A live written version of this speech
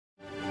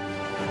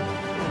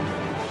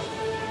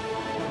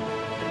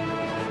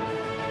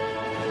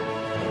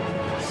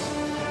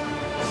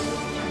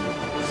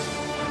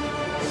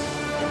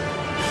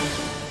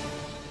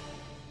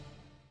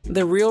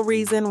The real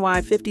reason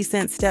why 50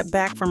 Cent stepped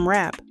back from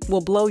rap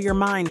will blow your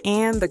mind,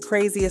 and the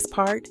craziest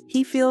part,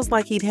 he feels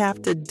like he'd have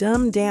to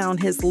dumb down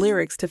his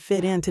lyrics to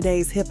fit in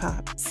today's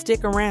hip-hop.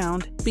 Stick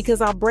around,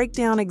 because I'll break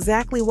down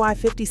exactly why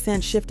 50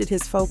 Cent shifted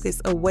his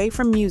focus away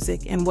from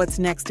music and what's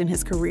next in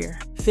his career.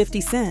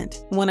 50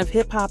 Cent, one of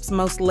hip-hop's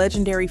most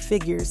legendary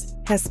figures,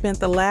 has spent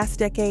the last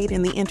decade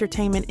in the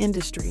entertainment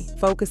industry,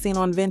 focusing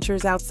on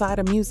ventures outside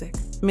of music.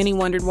 Many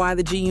wondered why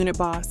the G-Unit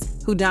boss,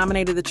 who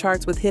dominated the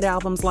charts with hit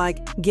albums like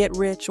Get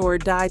Rich or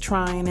Die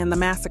Trying and The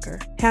Massacre,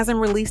 hasn't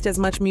released as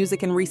much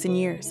music in recent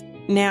years.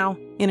 Now,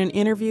 in an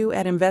interview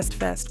at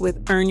InvestFest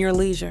with Earn Your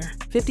Leisure,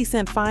 50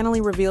 Cent finally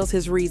reveals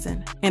his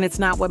reason, and it's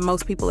not what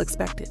most people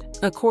expected.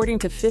 According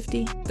to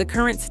 50, the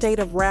current state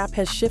of rap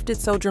has shifted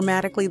so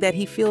dramatically that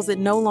he feels it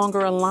no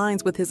longer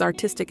aligns with his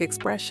artistic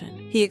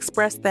expression. He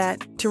expressed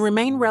that, to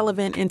remain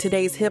relevant in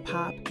today's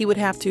hip-hop, he would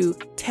have to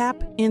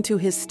tap into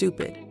his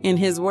stupid. In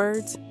his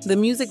words, the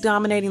music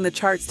dominating the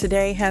charts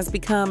today has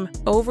become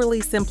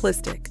overly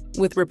simplistic,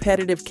 with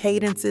repetitive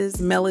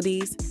cadences,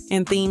 melodies,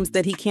 and themes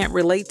that he can't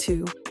relate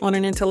to on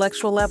an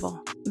intellectual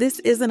level. This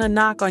isn't a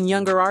knock on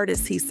younger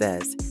artists, he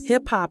says.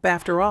 Hip-hop,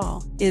 after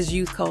all, is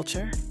youth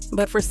culture.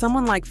 But for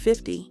someone like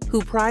 50,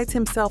 who prides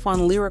himself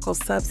on lyrical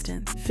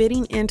substance,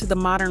 fitting into the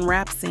modern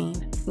rap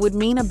scene would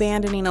mean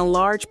abandoning a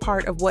large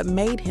part of what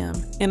made him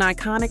an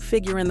iconic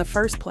figure in the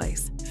first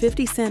place.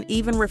 50 Cent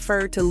even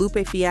referred to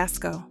Lupe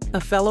Fiasco,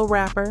 a fellow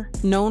rapper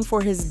known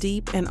for his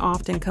deep and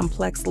often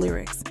complex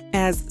lyrics,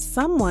 as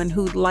someone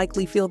who'd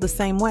likely feel the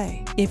same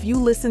way. If you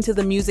listen to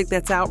the music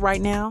that's out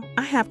right now,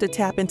 I have to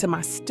tap into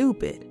my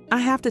stupid. I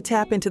have to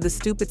tap into the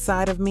stupid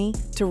side of me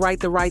to write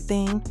the right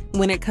thing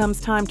when it comes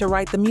time to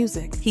write the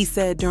music, he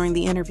said during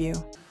the interview.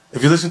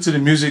 If you listen to the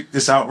music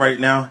that's out right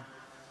now,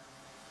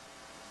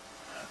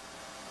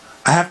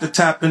 I have to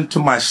tap into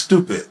my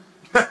stupid.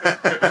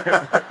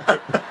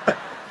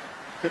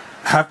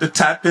 I have to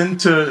tap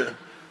into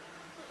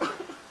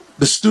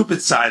the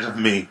stupid side of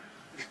me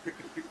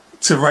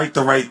to write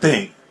the right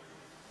thing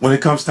when it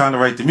comes time to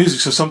write the music.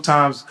 So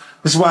sometimes,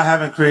 this is why I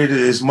haven't created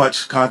as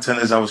much content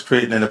as I was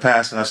creating in the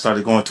past, and I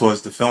started going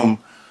towards the film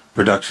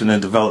production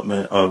and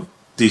development of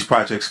these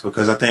projects,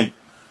 because I think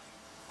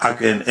I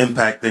can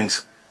impact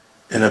things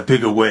in a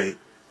bigger way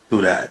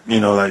through that.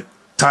 You know, like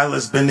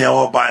Tyler's been there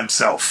all by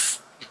himself.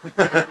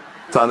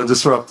 Tyler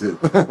disrupted.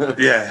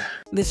 Yeah.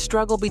 This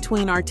struggle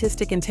between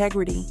artistic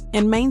integrity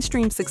and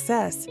mainstream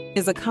success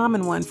is a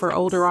common one for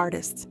older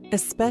artists,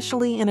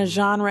 especially in a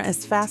genre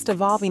as fast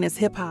evolving as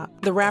hip-hop.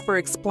 The rapper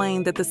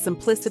explained that the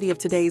simplicity of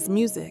today's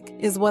music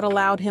is what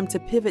allowed him to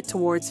pivot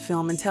towards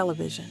film and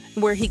television,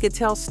 where he could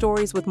tell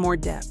stories with more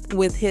depth.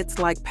 With hits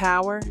like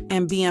Power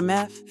and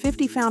BMF,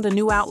 50 found a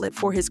new outlet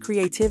for his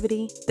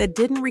creativity that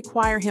didn't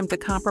require him to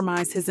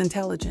compromise his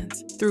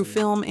intelligence. Through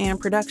film and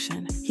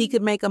production, he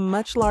could make a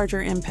much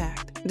larger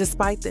impact.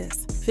 Despite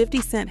this,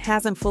 50 Cent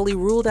hasn't fully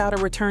ruled out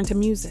a return to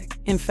music.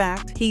 In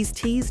fact, he's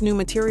teased new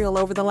material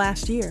over the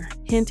last year,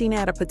 hinting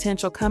at a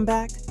potential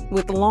comeback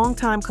with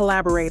longtime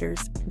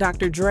collaborators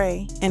Dr.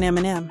 Dre and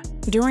Eminem.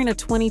 During a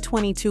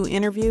 2022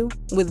 interview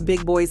with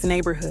Big Boy's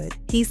Neighborhood,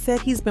 he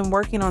said he's been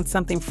working on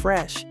something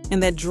fresh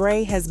and that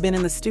Dre has been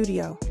in the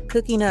studio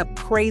cooking up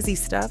crazy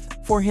stuff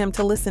for him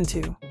to listen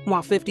to.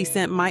 While 50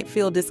 Cent might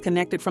feel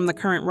disconnected from the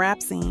current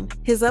rap scene,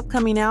 his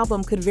upcoming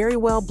album could very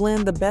well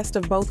blend the best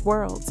of both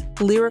worlds,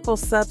 lyrical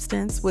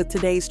substance with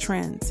today's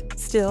trends.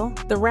 Still,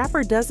 the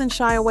rapper doesn't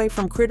shy away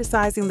from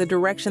criticizing the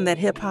direction that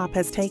hip-hop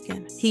has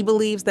taken. He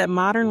believes that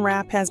modern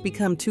rap has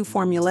become too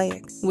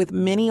formulaic, with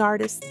many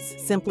artists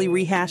simply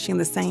rehashing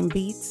the same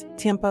beats,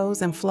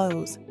 tempos, and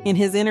flows. In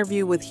his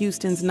interview with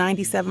Houston's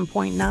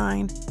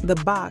 97.9, The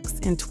Box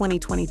in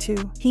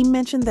 2022, he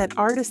mentioned that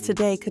artists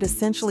today could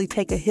essentially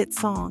take a hit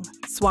song,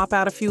 swap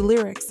out a few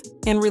lyrics,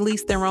 and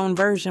release their own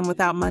version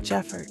without much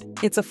effort.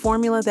 It's a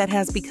formula that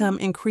has become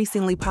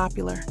increasingly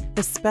popular,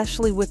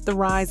 especially with the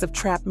rise of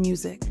trap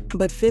music.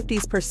 But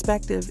 50's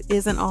perspective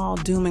isn't all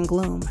doom and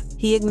gloom.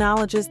 He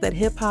acknowledges that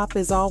hip-hop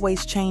is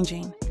always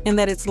changing, and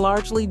that it's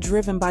largely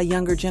driven by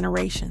younger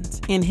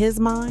generations. In his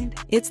mind,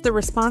 it's the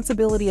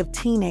responsibility of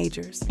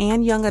teenagers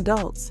and young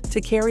adults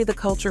to carry the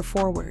culture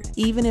forward,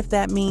 even if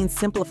that means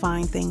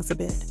simplifying things a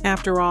bit.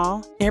 After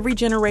all, every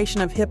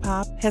generation of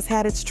hip-hop has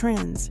had its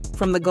trends,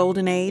 from the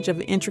golden age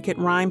of intricate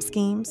rhyme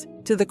schemes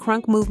to the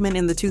crunk movement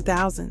in the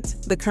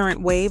 2000s. The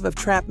current wave of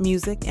trap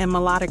music and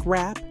melodic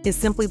rap is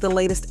simply the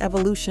latest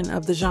evolution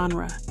of the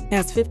genre.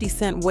 As 50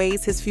 Cent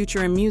weighs his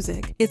future in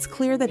music, it's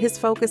clear that his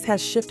focus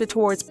has shifted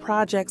towards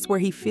projects where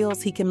he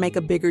feels he can make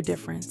a bigger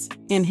difference.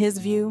 In his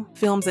view,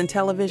 films and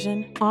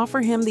television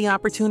offer him the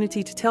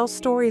opportunity to tell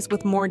stories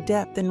with more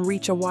depth and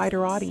reach a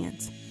wider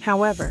audience.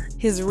 However,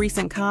 his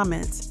recent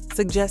comments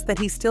suggest that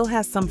he still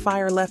has some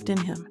fire left in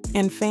him,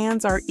 and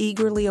fans are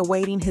eagerly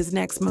awaiting his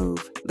next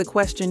move. The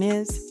question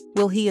is,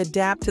 Will he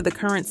adapt to the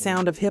current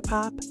sound of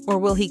hip-hop, or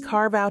will he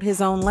carve out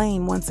his own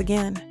lane once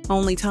again?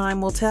 Only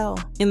time will tell.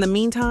 In the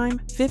meantime,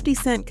 50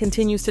 Cent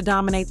continues to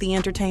dominate the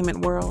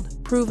entertainment world,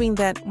 proving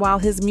that while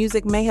his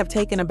music may have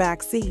taken a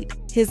back seat,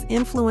 his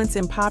influence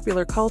in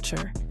popular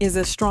culture is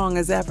as strong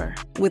as ever.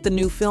 With the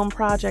new film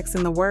projects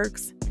in the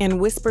works and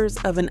whispers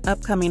of an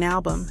upcoming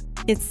album,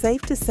 it's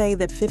safe to say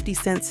that 50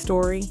 Cent's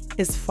story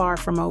is far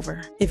from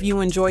over. If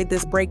you enjoyed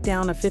this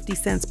breakdown of 50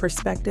 Cent's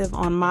perspective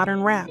on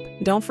modern rap,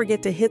 don't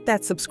forget to hit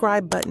that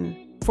subscribe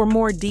button for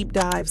more deep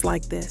dives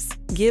like this.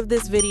 Give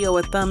this video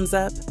a thumbs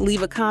up,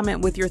 leave a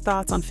comment with your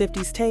thoughts on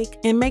 50's take,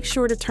 and make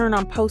sure to turn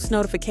on post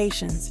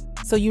notifications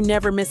so you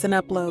never miss an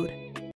upload.